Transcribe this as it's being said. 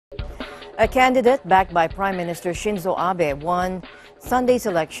A candidate backed by Prime Minister Shinzo Abe won Sunday's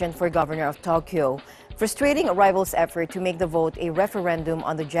election for governor of Tokyo, frustrating a rival's effort to make the vote a referendum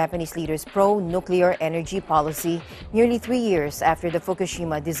on the Japanese leader's pro-nuclear energy policy nearly 3 years after the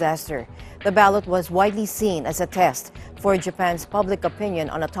Fukushima disaster. The ballot was widely seen as a test for Japan's public opinion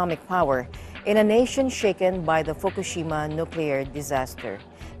on atomic power in a nation shaken by the Fukushima nuclear disaster.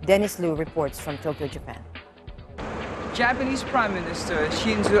 Dennis Liu reports from Tokyo, Japan. Japanese Prime Minister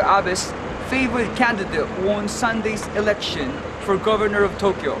Shinzo Abe's favored candidate won Sunday's election for governor of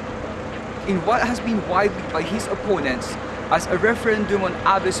Tokyo in what has been widely by his opponents as a referendum on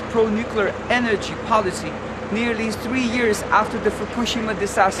Abe's pro-nuclear energy policy nearly 3 years after the Fukushima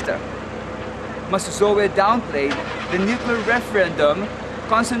disaster. Masuzoe downplayed the nuclear referendum,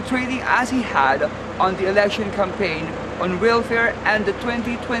 concentrating as he had on the election campaign on welfare and the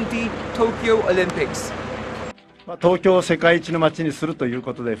 2020 Tokyo Olympics. 東京を世界一の街にするという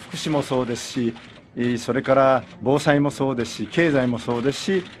ことで、福祉もそうですし、それから防災もそうですし、経済もそうです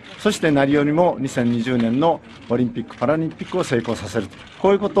し、そして何よりも2020年のオリンピック・パラリンピックを成功させると、こ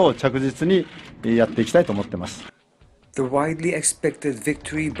ういうことを着実にやっていきたいと思っています。The widely expected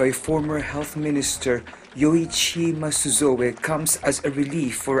victory by former Health Minister Yoichi Masuzoe comes as a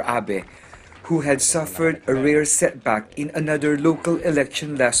relief for Abe, who had suffered a rare setback in another local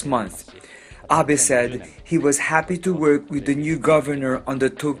election last month. Abe said he was happy to work with the new governor on the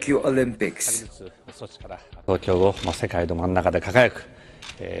Tokyo Olympics. 東京を世界の真ん中で輝く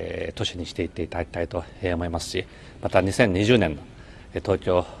都市にしていっていただきたいと思いますし、また2020年の東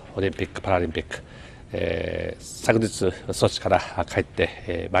京オリンピック・パラリンピック、昨日ソチから帰っ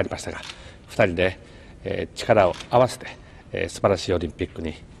てまいりましたが、2人で力を合わせて素晴らしいオリンピック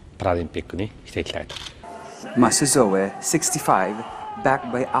にパラリンピックにしていきたいと。Masuzoe, 65,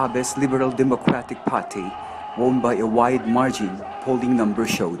 backed by Abe's Liberal Democratic Party, won by a wide margin, polling numbers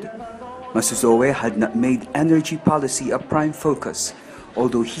showed. Masuzoe had not made energy policy a prime focus,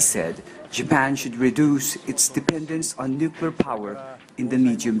 although he said Japan should reduce its dependence on nuclear power in the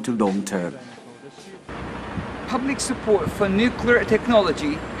medium to long term. Public support for nuclear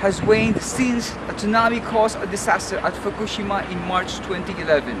technology has waned since a tsunami caused a disaster at Fukushima in March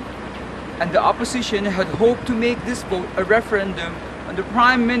 2011. And the opposition had hoped to make this vote a referendum on the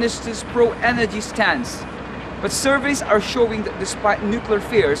Prime Minister's pro-energy stance. But surveys are showing that despite nuclear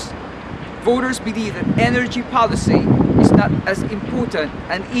fears, voters believe that energy policy is not as important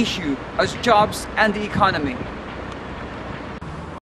an issue as jobs and the economy.